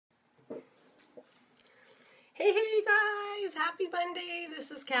Hey guys, happy Monday.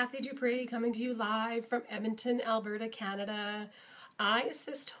 This is Kathy Dupree coming to you live from Edmonton, Alberta, Canada. I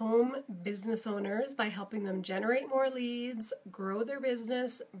assist home business owners by helping them generate more leads, grow their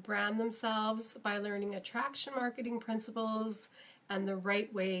business, brand themselves by learning attraction marketing principles and the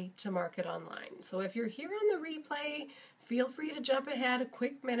right way to market online. So if you're here on the replay, feel free to jump ahead a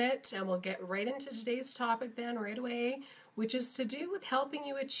quick minute and we'll get right into today's topic then right away, which is to do with helping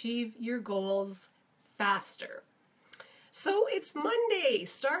you achieve your goals faster. So it's Monday,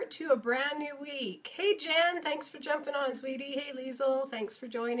 start to a brand new week. Hey Jen, thanks for jumping on, sweetie. Hey Liesel, thanks for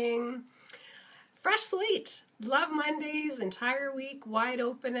joining. Fresh slate. Love Mondays, entire week wide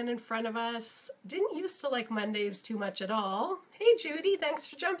open and in front of us. Didn't used to like Mondays too much at all. Hey Judy, thanks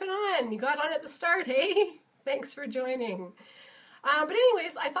for jumping on. You got on at the start, hey? Thanks for joining. But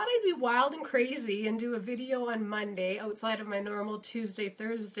anyways, I thought I'd be wild and crazy and do a video on Monday outside of my normal Tuesday,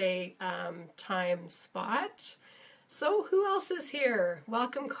 Thursday time spot. So who else is here?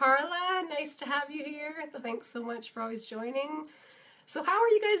 Welcome Carla, nice to have you here. Thanks so much for always joining. So how are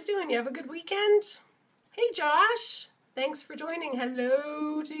you guys doing? You have a good weekend? Hey Josh, thanks for joining.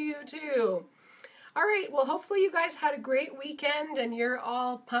 Hello to you too. All right, well, hopefully you guys had a great weekend and you're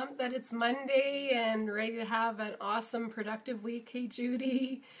all pumped that it's Monday and ready to have an awesome, productive week. Hey,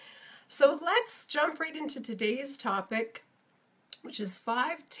 Judy. So let's jump right into today's topic, which is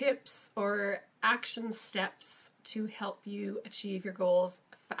 5 tips or action steps to help you achieve your goals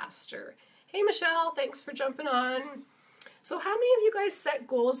faster. Hey, Michelle, thanks for jumping on. So how many of you guys set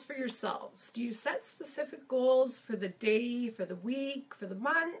goals for yourselves? Do you set specific goals for the day, for the week, for the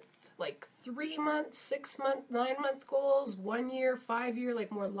month? Like 3-month, 6-month, 9-month goals, 1 year, 5 year,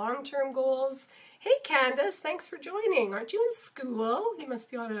 like more long-term goals. Hey Candace, thanks for joining. Aren't you in school? You must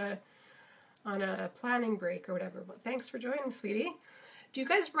be on a planning break or whatever, but thanks for joining, sweetie. Do you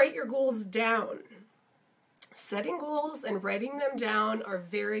guys write your goals down? Setting goals and writing them down are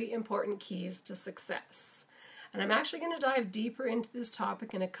very important keys to success. And I'm actually going to dive deeper into this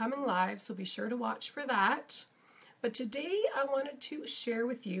topic in a coming live, so be sure to watch for that. But today I wanted to share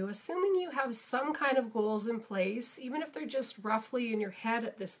with you, assuming you have some kind of goals in place, even if they're just roughly in your head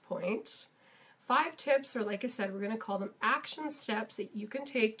at this point, 5 tips, or like I said, we're going to call them action steps that you can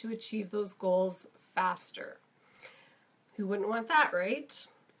take to achieve those goals faster. Who wouldn't want that, right?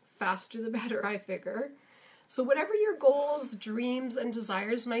 Faster the better, I figure. So whatever your goals, dreams, and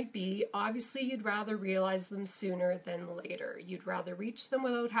desires might be, obviously you'd rather realize them sooner than later. You'd rather reach them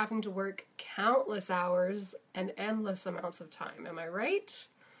without having to work countless hours and endless amounts of time. Am I right?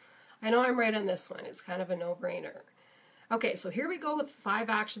 I know I'm right on this one. It's kind of a no-brainer. Okay, so here we go with 5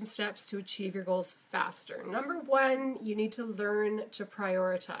 action steps to achieve your goals faster. Number 1, you need to learn to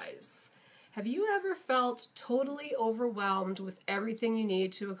prioritize. Have you ever felt totally overwhelmed with everything you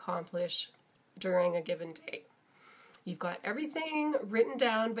need to accomplish during a given day? You've got everything written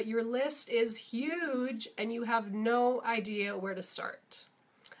down, but your list is huge and you have no idea where to start.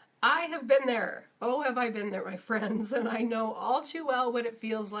 I have been there. Oh, have I been there, my friends, and I know all too well what it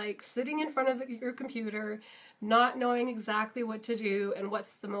feels like sitting in front of your computer, not knowing exactly what to do and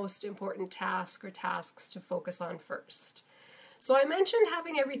what's the most important task or tasks to focus on first. So I mentioned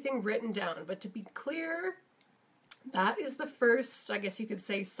having everything written down, but to be clear, that is the first, I guess you could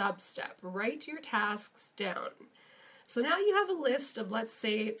say, sub-step. Write your tasks down. So now you have a list of, let's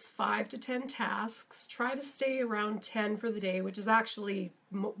say it's 5 to 10 tasks. Try to stay around 10 for the day, which is actually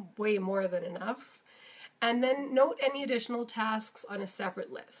way more than enough. And then note any additional tasks on a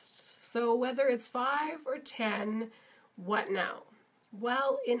separate list. So whether it's 5 or 10, what now?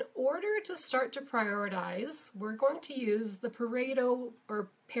 Well, in order to start to prioritize, we're going to use the Pareto or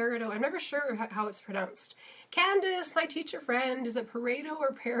Pareto. I'm never sure how it's pronounced. Candace, my teacher friend, is it Pareto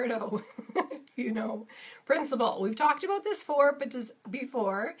or Pareto? If you know, principle. We've talked about this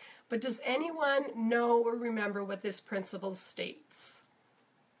before, but does anyone know or remember what this principle states?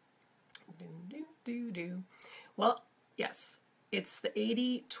 Well, yes. It's the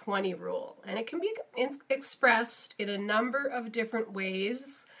 80-20 rule, and it can be expressed in a number of different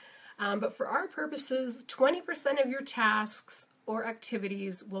ways, but for our purposes, 20% of your tasks or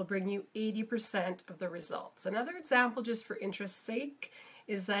activities will bring you 80% of the results. Another example, just for interest's sake,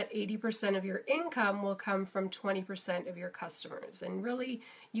 is that 80% of your income will come from 20% of your customers, and really,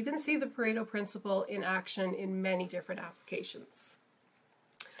 you can see the Pareto principle in action in many different applications.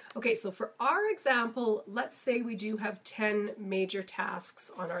 Okay, so for our example, let's say we do have 10 major tasks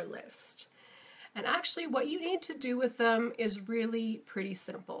on our list. And actually what you need to do with them is really pretty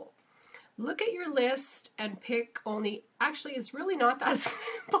simple. Look at your list and pick only, actually it's really not that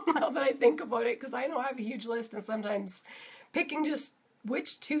simple now that I think about it, because I know I have a huge list and sometimes picking just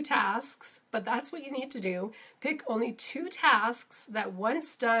which 2 tasks, but that's what you need to do. Pick only 2 tasks that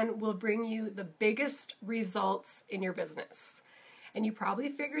once done will bring you the biggest results in your business. And you probably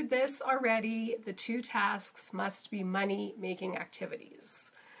figured this already. The 2 tasks must be money-making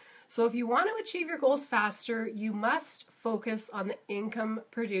activities. So if you want to achieve your goals faster, you must focus on the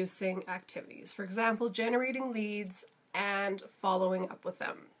income-producing activities. For example, generating leads and following up with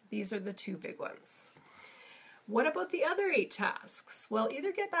them. These are the 2 big ones. What about the other 8 tasks? Well,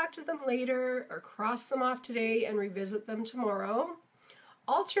 either get back to them later or cross them off today and revisit them tomorrow.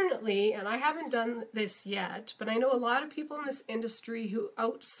 Alternately, and I haven't done this yet, but I know a lot of people in this industry who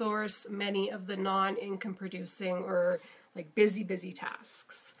outsource many of the non-income producing or like busy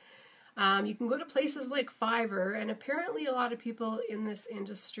tasks. You can go to places like Fiverr, and apparently a lot of people in this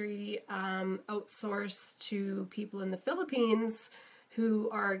industry outsource to people in the Philippines who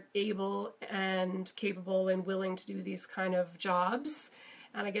are able and capable and willing to do these kind of jobs.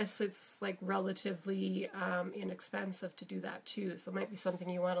 And I guess it's like relatively inexpensive to do that too. So it might be something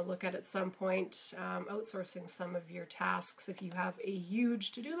you want to look at some point, outsourcing some of your tasks if you have a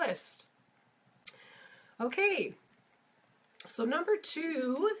huge to-do list. Okay, so number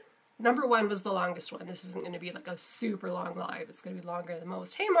 1 was the longest one. This isn't going to be like a super long live. It's going to be longer than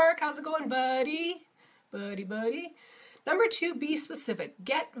most. Hey Mark, how's it going, buddy? Buddy. Number 2, be specific.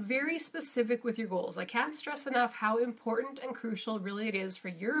 Get very specific with your goals. I can't stress enough how important and crucial really it is for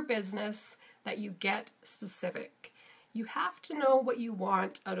your business that you get specific. You have to know what you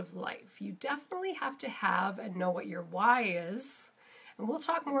want out of life. You definitely have to have and know what your why is. And we'll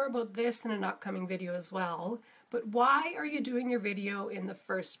talk more about this in an upcoming video as well. But why are you doing your video in the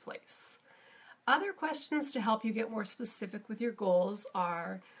first place? Other questions to help you get more specific with your goals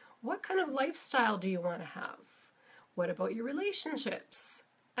are, what kind of lifestyle do you want to have? What about your relationships?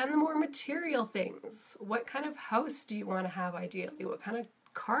 And the more material things. What kind of house do you want to have ideally? What kind of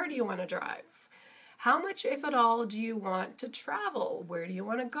car do you want to drive? How much, if at all, do you want to travel? Where do you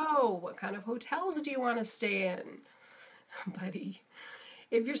want to go? What kind of hotels do you want to stay in? Buddy,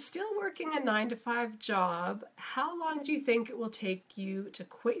 if you're still working a 9-to-5 job, how long do you think it will take you to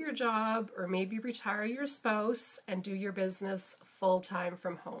quit your job or maybe retire your spouse and do your business full-time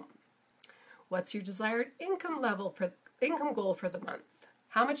from home? What's your desired income goal for the month?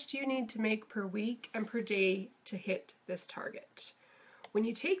 How much do you need to make per week and per day to hit this target? When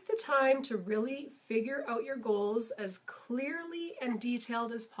you take the time to really figure out your goals as clearly and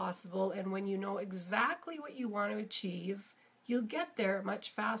detailed as possible, and when you know exactly what you want to achieve, you'll get there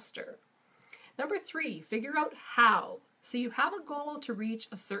much faster. Number 3, figure out how. So you have a goal to reach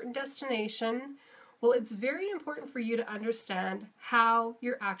a certain destination. Well, it's very important for you to understand how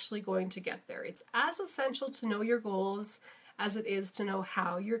you're actually going to get there. It's as essential to know your goals as it is to know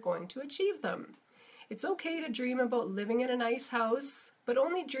how you're going to achieve them. It's okay to dream about living in a nice house, but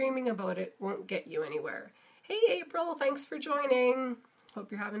only dreaming about it won't get you anywhere. Hey April, thanks for joining.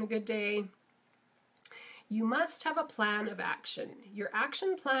 Hope you're having a good day. You must have a plan of action. Your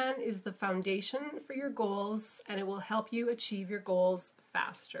action plan is the foundation for your goals, and it will help you achieve your goals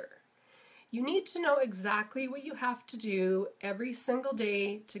faster. You need to know exactly what you have to do every single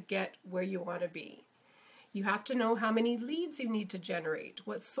day to get where you want to be. You have to know how many leads you need to generate.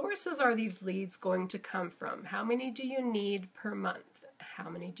 What sources are these leads going to come from? How many do you need per month? How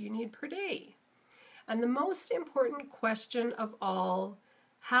many do you need per day? And the most important question of all,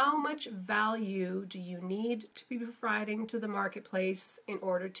 how much value do you need to be providing to the marketplace in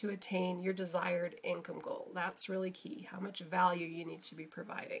order to attain your desired income goal? That's really key, how much value you need to be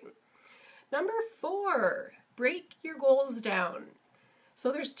providing. Number 4, break your goals down.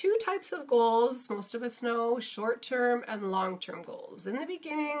 So there's 2 types of goals, most of us know, short-term and long-term goals. In the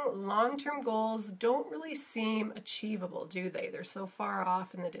beginning, long-term goals don't really seem achievable, do they? They're so far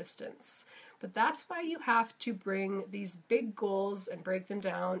off in the distance. But that's why you have to bring these big goals and break them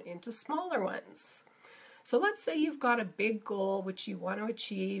down into smaller ones. So let's say you've got a big goal which you want to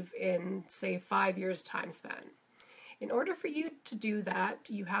achieve in, say, 5 years time span. In order for you to do that,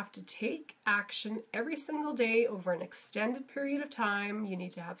 you have to take action every single day over an extended period of time. You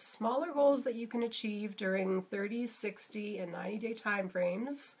need to have smaller goals that you can achieve during 30, 60, and 90-day time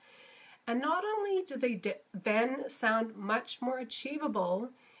frames. And not only do they then sound much more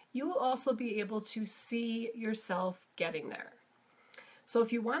achievable, you will also be able to see yourself getting there. So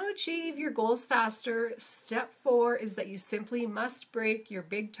if you want to achieve your goals faster, step 4 is that you simply must break your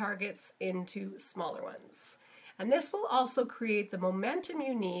big targets into smaller ones. And this will also create the momentum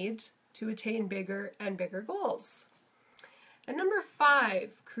you need to attain bigger and bigger goals. And number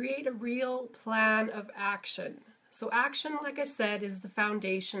 5, create a real plan of action. So action, like I said, is the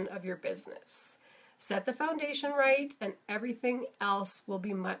foundation of your business. Set the foundation right, and everything else will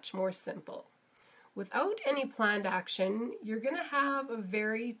be much more simple. Without any planned action, you're going to have a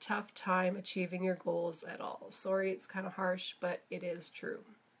very tough time achieving your goals at all. Sorry, it's kind of harsh, but it is true.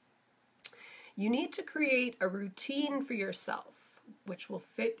 You need to create a routine for yourself, which will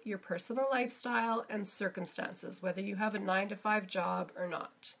fit your personal lifestyle and circumstances, whether you have a 9-to-5 job or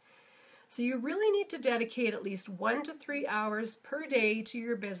not. So you really need to dedicate at least 1 to 3 hours per day to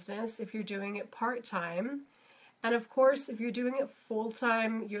your business if you're doing it part-time. And of course, if you're doing it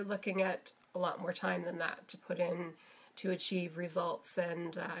full-time, you're looking at a lot more time than that to put in to achieve results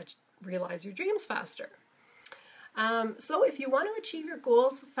and realize your dreams faster. So if you want to achieve your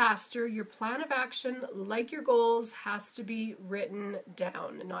goals faster, your plan of action, like your goals, has to be written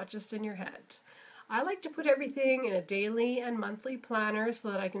down, not just in your head. I like to put everything in a daily and monthly planner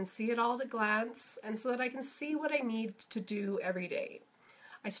so that I can see it all at a glance and so that I can see what I need to do every day.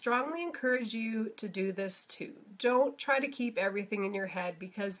 I strongly encourage you to do this too. Don't try to keep everything in your head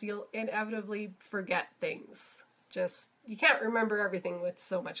because you'll inevitably forget things. You can't remember everything with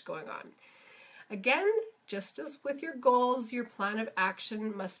so much going on. Again, just as with your goals, your plan of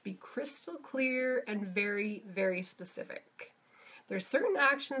action must be crystal clear and very, very specific. There are certain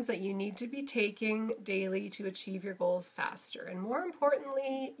actions that you need to be taking daily to achieve your goals faster. And more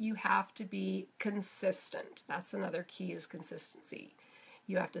importantly, you have to be consistent. That's another key, is consistency.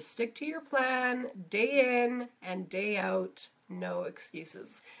 You have to stick to your plan day in and day out, no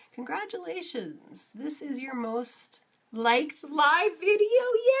excuses. Congratulations! This is your most liked live video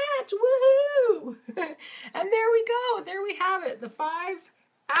yet! Woohoo! And there we go. There we have it. The 5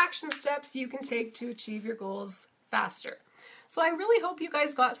 action steps you can take to achieve your goals faster. So I really hope you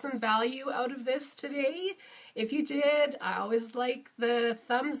guys got some value out of this today. If you did, I always like the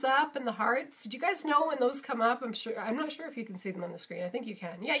thumbs up and the hearts. Did you guys know when those come up? I'm not sure if you can see them on the screen. I think you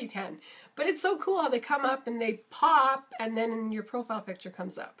can. Yeah, you can. But it's so cool how they come up and they pop and then your profile picture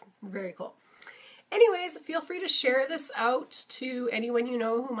comes up. Very cool. Anyways, feel free to share this out to anyone you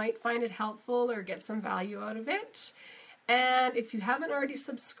know who might find it helpful or get some value out of it. And if you haven't already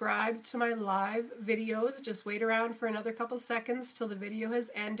subscribed to my live videos, just wait around for another couple seconds till the video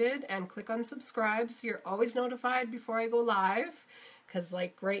has ended and click on subscribe so you're always notified before I go live. Because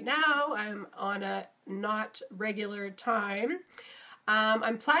like right now, I'm on a not regular time.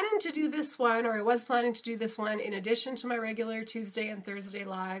 I'm planning to do this one, or I was planning to do this one in addition to my regular Tuesday and Thursday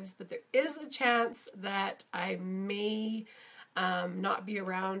lives, but there is a chance that I may not be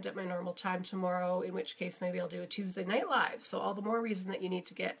around at my normal time tomorrow, in which case maybe I'll do a Tuesday night live. So all the more reason that you need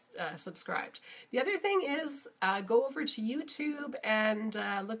to get subscribed. The other thing is go over to YouTube and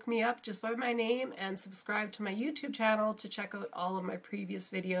look me up just by my name and subscribe to my YouTube channel to check out all of my previous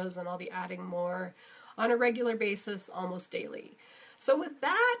videos, and I'll be adding more on a regular basis almost daily. So with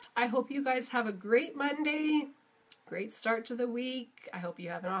that, I hope you guys have a great Monday, great start to the week. I hope you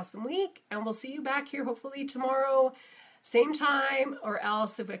have an awesome week, and we'll see you back here hopefully tomorrow. Same time, or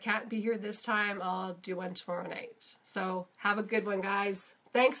else if I can't be here this time, I'll do one tomorrow night. So have a good one, guys.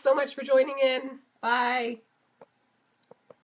 Thanks so much for joining in. Bye.